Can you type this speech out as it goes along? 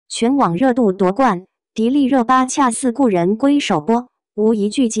全网热度夺冠，迪丽热巴恰似故人归首播，无一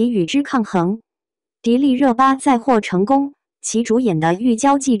剧集与之抗衡。迪丽热巴再获成功，其主演的《欲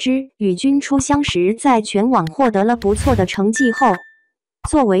交继之与君初相识》在全网获得了不错的成绩后，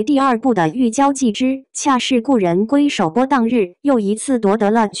作为第二部的《欲交继之恰是故人归》首播当日，又一次夺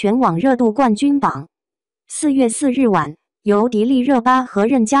得了全网热度冠军榜。4月4日晚，由迪丽热巴和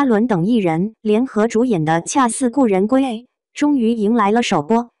任嘉伦等艺人联合主演的《恰似故人归》终于迎来了首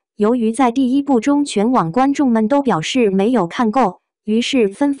播。由于在第一部中全网观众们都表示没有看够，于是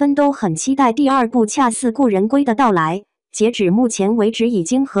纷纷都很期待第二部《恰似故人归》的到来。截止目前为止，已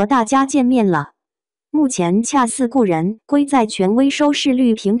经和大家见面了。目前《恰似故人归》在权威收视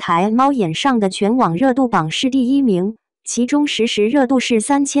率平台猫眼上的全网热度榜是第1名，其中实时热度是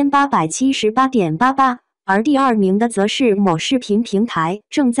3878.88，而第2名的则是某视频平台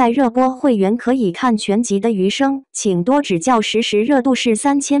正在热播会员可以看全集的余生，请多指教，实时热度是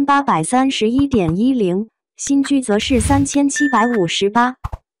3831.10，新居则是3758。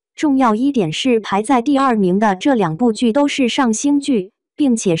重要一点是，排在第2名的这2部剧都是上星剧，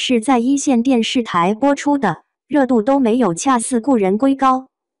并且是在一线电视台播出的，热度都没有《恰似故人归》高。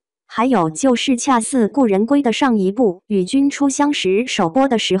还有就是《恰似故人归》的上一部《与君初相识》首播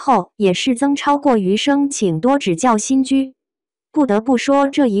的时候，也是增超过余生，请多指教新居。不得不说，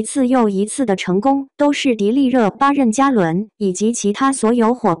这一次又一次的成功，都是迪丽热巴、任嘉伦以及其他所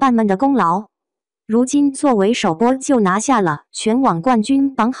有伙伴们的功劳。如今作为首播就拿下了全网冠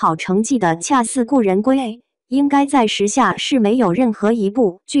军榜好成绩的《恰似故人归》，应该在时下是没有任何一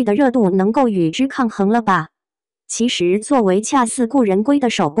部剧的热度能够与之抗衡了吧。其实作为《恰似故人归》的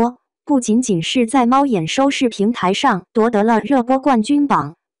首播，不仅仅是在猫眼收视平台上夺得了热播冠军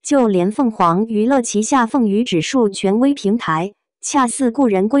榜，就连凤凰娱乐旗下凤娱指数权威平台《恰似故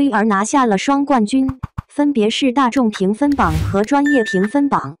人归》而拿下了双冠军，分别是大众评分榜和专业评分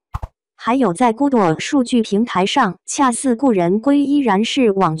榜。还有在孤朵数据平台上，《恰似故人归》依然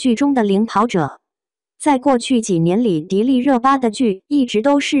是网剧中的领跑者。在过去几年里，迪丽热巴的剧一直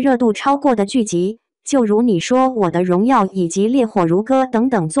都是热度超过的剧集，就如你说我的荣耀以及烈火如歌等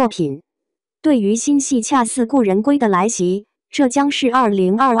等作品。对于新戏《恰似故人归》的来袭，这将是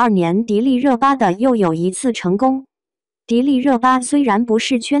2022年迪丽热巴的又有一次成功。迪丽热巴虽然不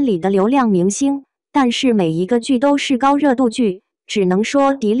是圈里的流量明星，但是每一个剧都是高热度剧，只能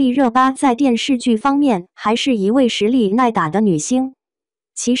说迪丽热巴在电视剧方面还是一位实力耐打的女星。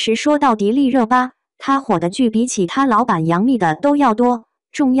其实说到迪丽热巴，她火的剧比起她老板杨幂的都要多。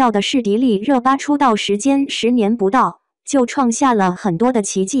重要的是，迪丽热巴出道时间10年不到，就创下了很多的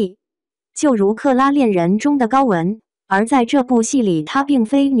奇迹。就如《克拉恋人》中的高雯，而在这部戏里她并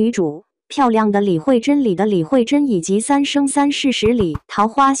非女主，漂亮的李慧珍里的李慧珍，以及《三生三世十里桃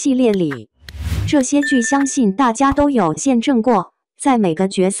花》系列里，这些剧相信大家都有见证过。在每个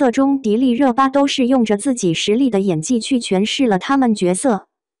角色中，迪丽热巴都是用着自己实力的演技去诠释了他们角色。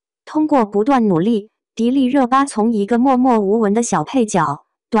通过不断努力，迪丽热巴从一个默默无闻的小配角，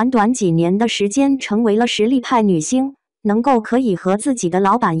短短几年的时间成为了实力派女星，能够可以和自己的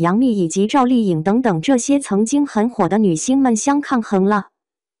老板杨幂以及赵丽颖等等这些曾经很火的女星们相抗衡了。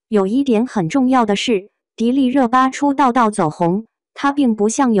有一点很重要的是，迪丽热巴出道到走红，她并不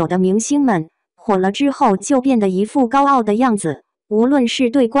像有的明星们火了之后就变得一副高傲的样子，无论是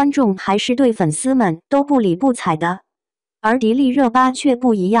对观众还是对粉丝们都不理不睬的。而迪丽热巴却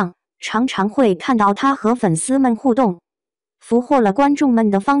不一样，常常会看到她和粉丝们互动。俘获了观众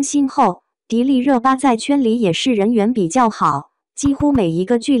们的芳心后，迪丽热巴在圈里也是人缘比较好，几乎每一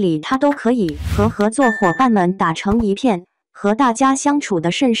个剧里她都可以和合作伙伴们打成一片，和大家相处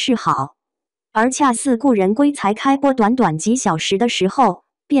得甚是好。而《恰似故人归》才开播短短几小时的时候，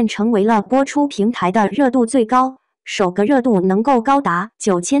便成为了播出平台的热度最高，首个热度能够高达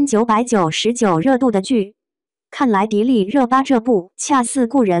9999热度的剧。看来迪丽热巴这部《恰似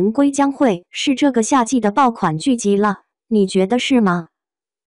故人归》将会是这个夏季的爆款剧集了，你觉得是吗？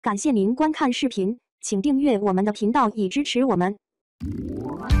感谢您观看视频，请订阅我们的频道以支持我们。